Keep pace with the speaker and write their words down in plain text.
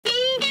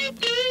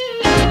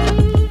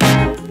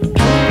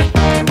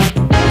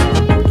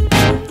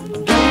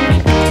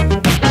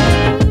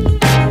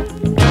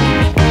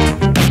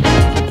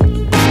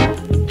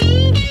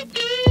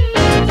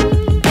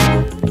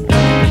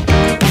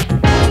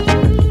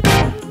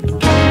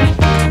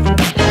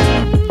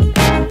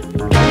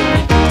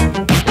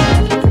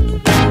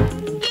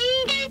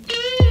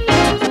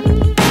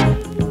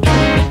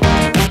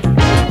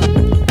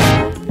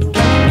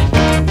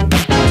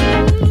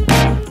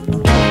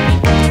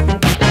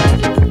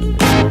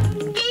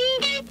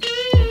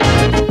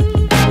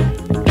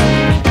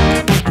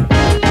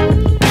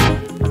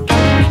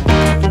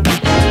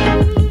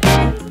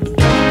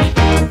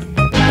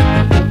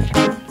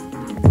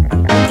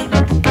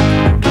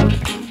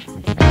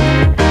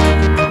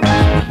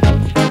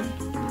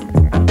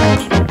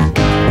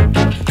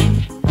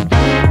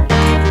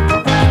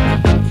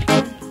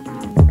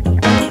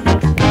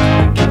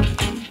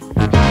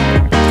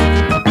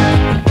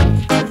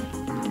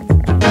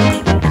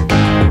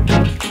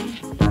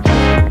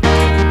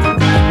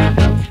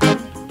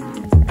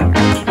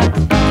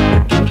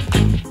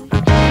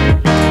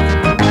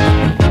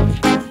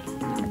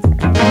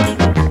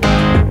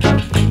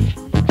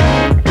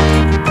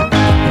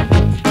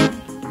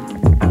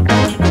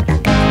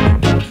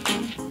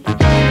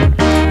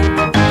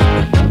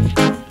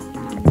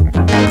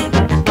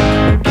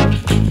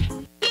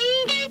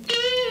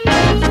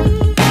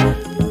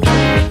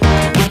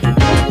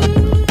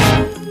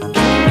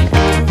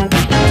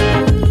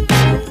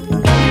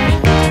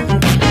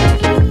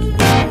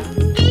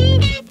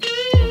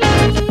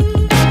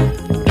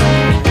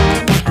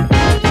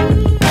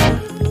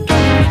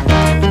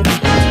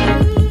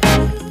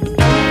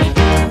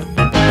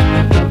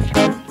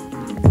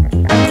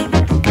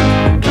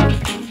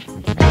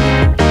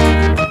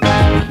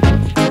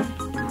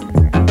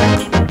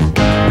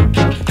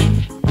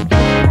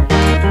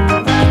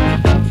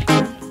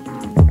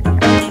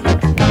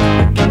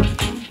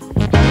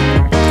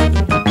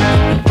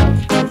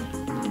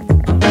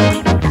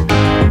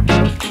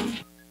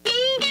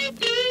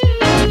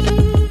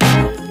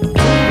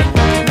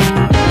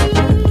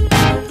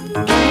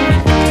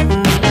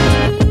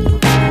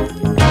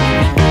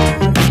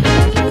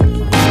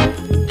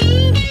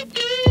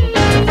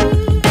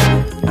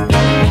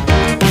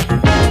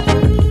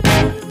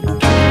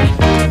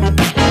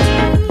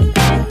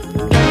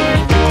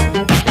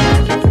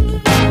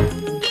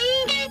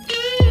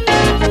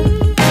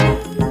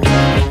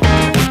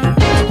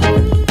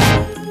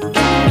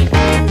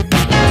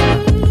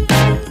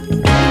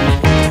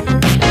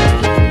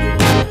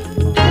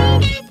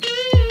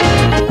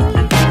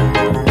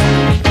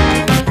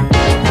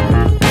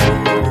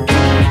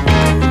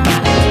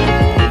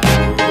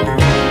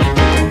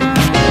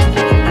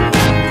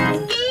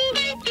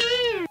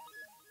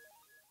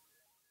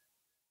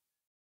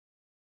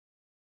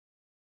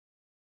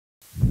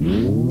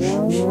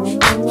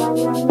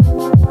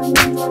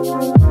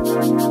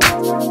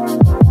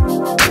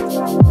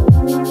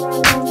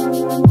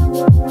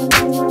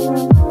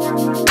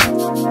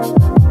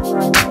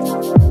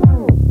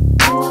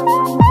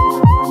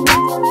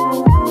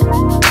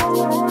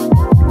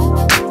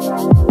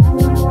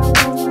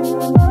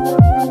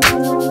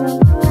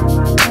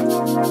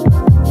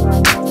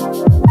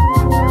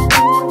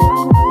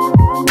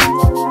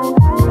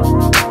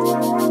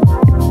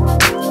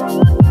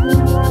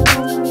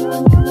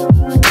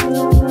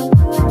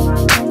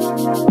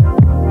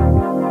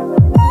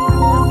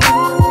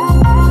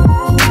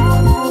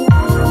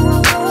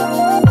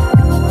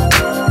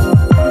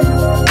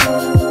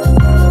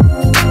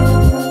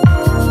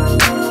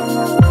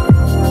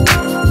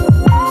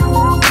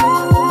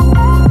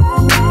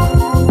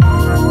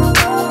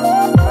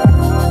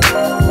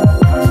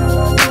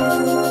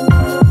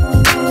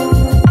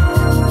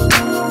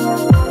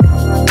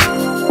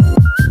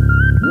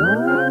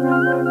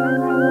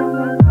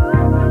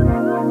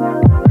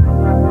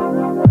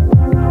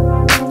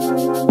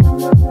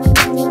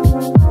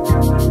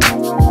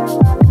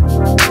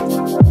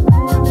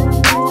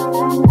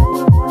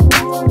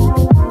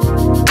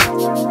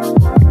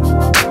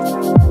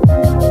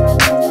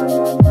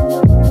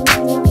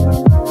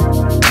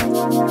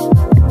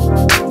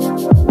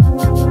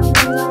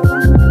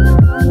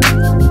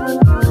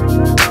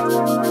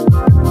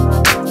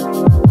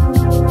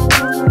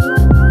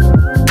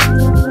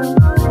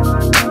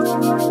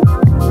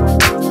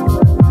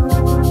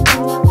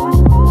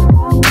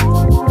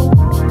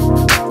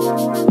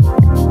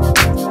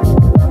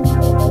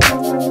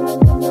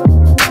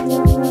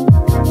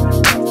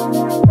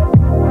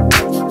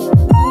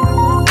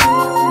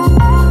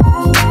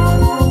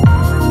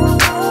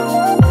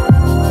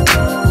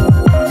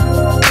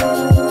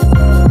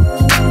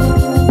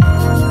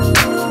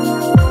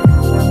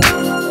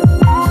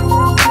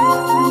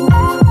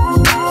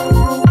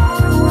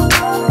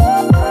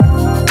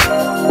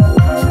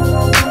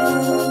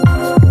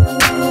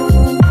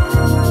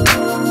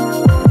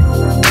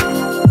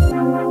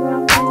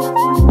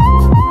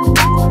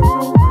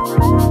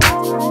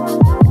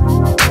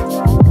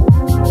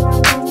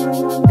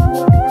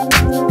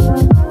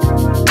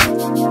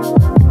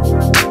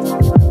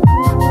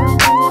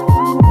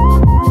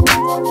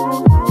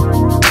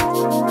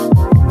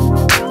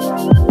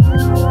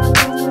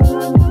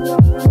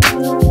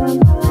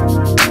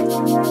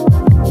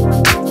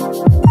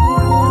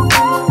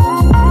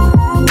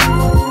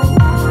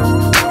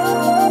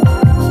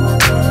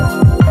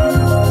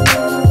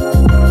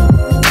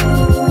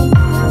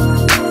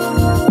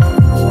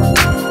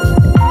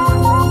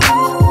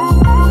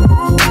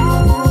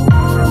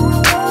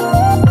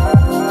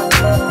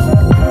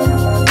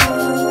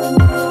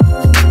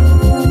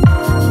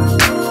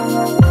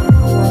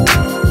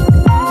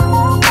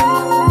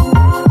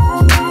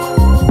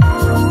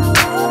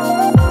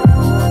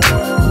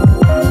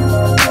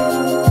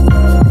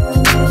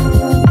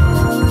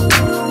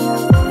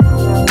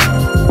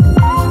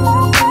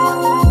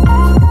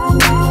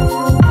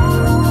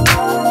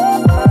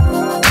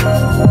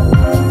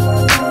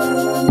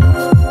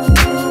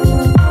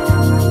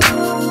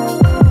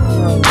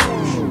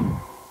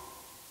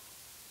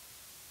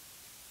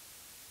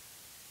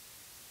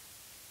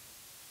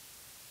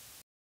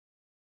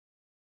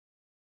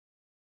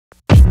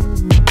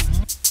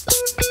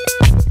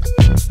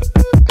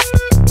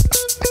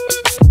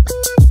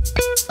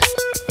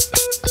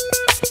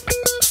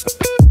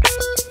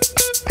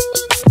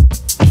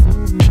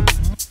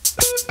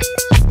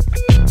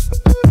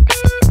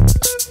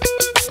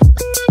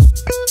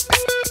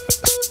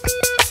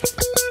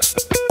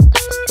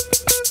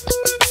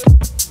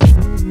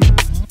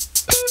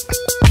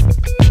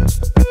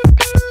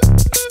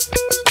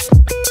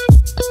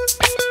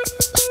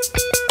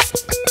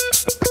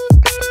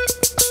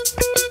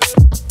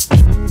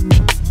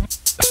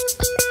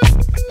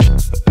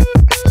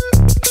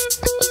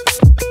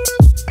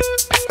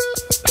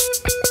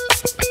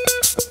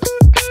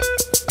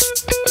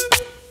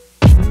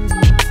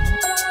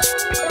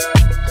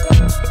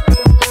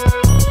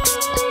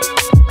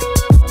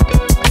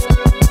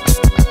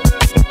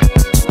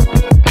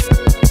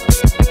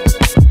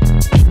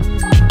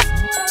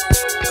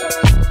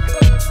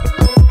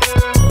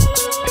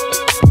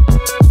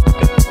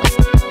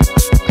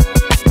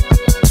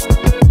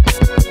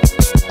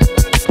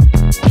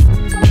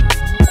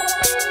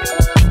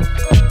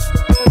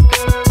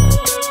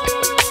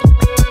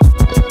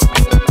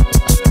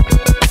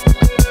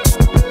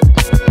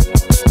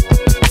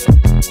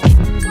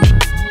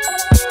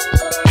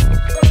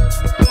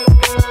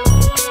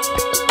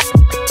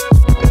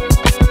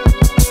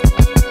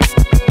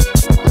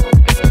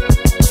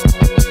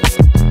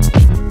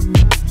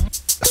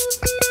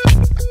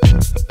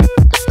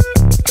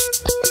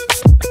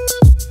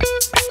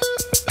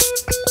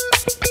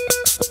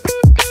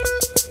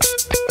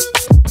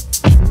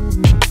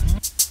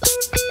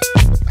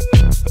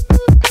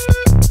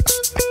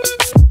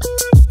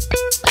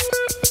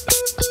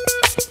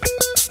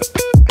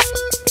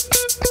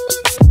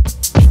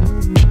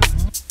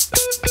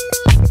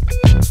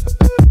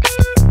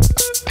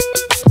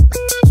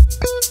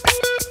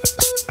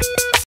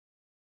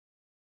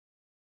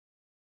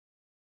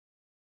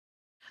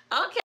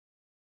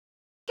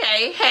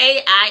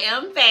Hey, I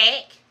am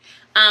back.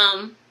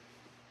 I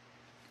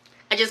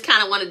just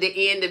kind of wanted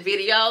to end the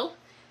video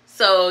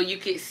so you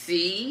could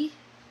see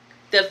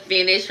the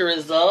finished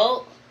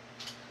result.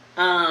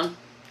 I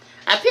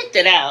picked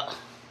it out.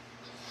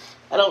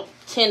 I don't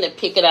tend to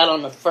pick it out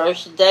on the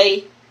first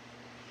day.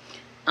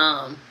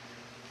 I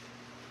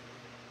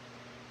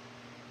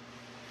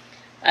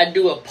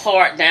do a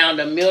part down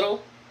the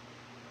middle.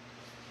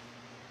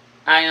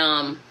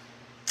 Let's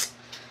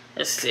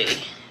see.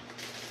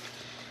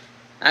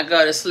 I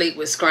go to sleep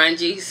with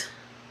scrunchies.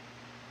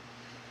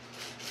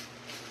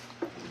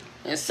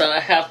 And so I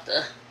have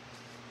to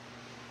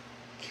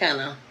kind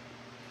of,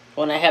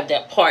 when I have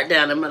that part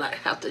down the middle, I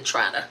have to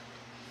try to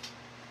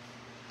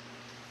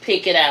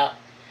pick it out.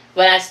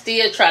 But I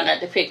still try not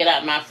to pick it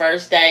out my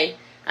first day.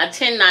 I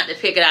tend not to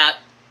pick it out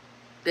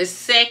the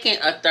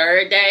second or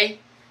third day.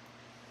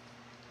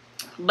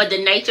 But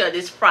the nature of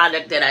this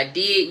product that I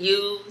did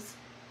use,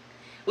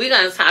 we're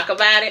going to talk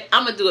about it.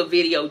 I'm going to do a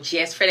video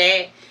just for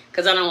that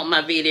because I don't want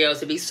my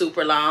videos to be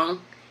super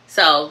long.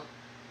 So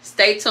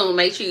stay tuned.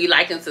 Make sure you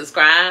like and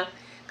subscribe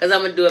because I'm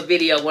going to do a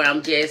video where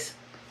I'm just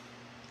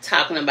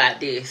talking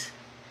about this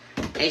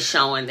and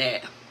showing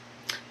that.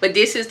 But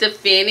this is the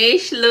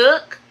finished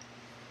look.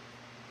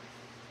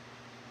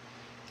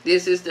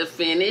 This is the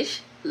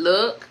finished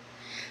look.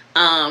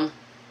 I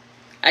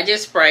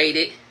just sprayed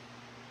it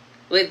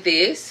with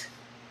this.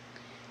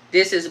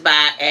 This is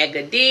by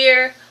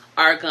Agadir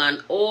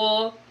Argan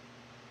Oil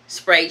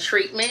Spray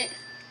Treatment.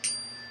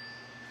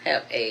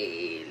 Have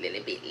a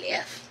little bit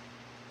left.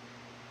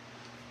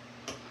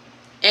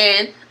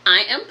 And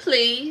I am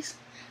pleased.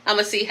 I'm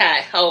going to see how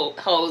it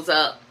holds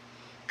up.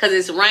 Because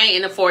it's rain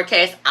in the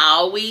forecast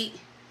all week.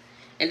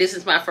 And this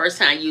is my first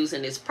time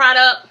using this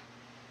product.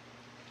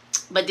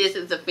 But this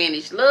is the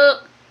finished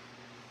look.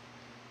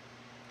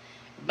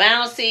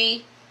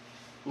 Bouncy.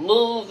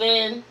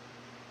 Movement.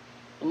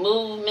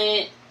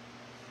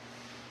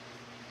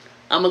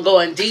 I'm going to go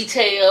in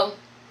detail.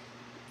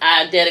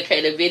 I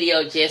dedicate a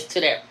video just to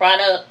that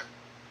product.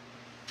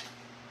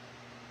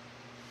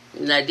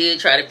 And I did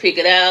try to pick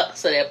it out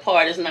so that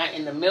part is not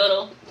in the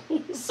middle.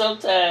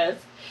 Sometimes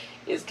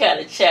it's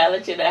kind of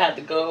challenging. I have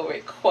to go over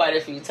it quite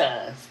a few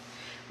times.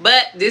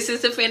 But this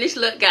is the finished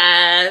look,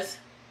 guys.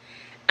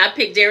 I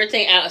picked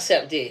everything out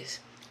except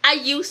this. I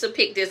used to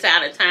pick this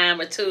out a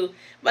time or two,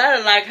 but I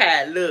don't like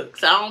how it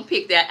looks. So I don't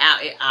pick that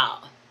out at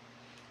all.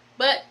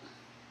 But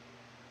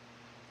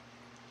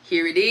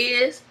here it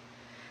is.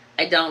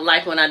 I don't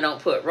like when I don't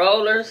put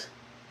rollers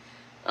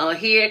on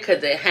here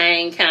because they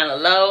hang kind of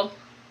low.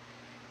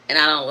 And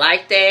I don't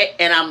like that.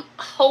 And I'm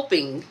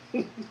hoping,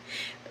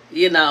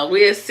 you know,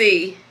 we'll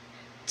see,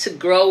 to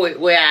grow it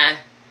where I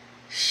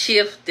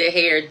shift the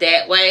hair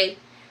that way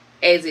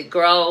as it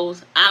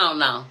grows. I don't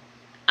know.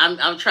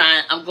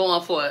 I'm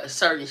going for a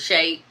certain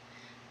shape,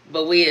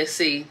 but we'll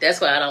see.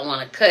 That's why I don't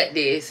want to cut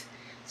this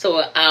so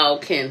it all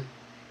can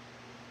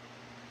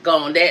go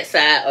on that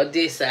side or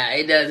this side.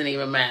 It doesn't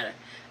even matter.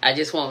 I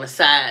just want a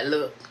side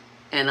look.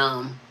 And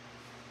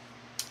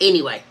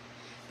anyway,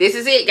 this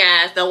is it,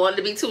 guys. Don't want it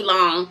to be too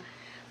long.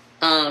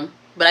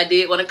 But I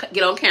did want to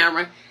get on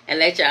camera and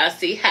let y'all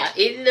see how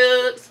it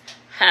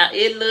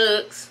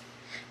looks.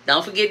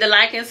 Don't forget to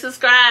like and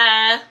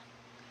subscribe.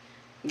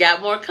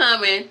 Got more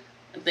coming.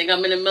 I think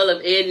I'm in the middle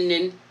of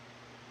editing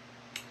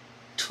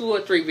 2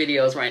 or 3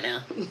 videos right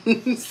now.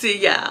 See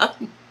y'all.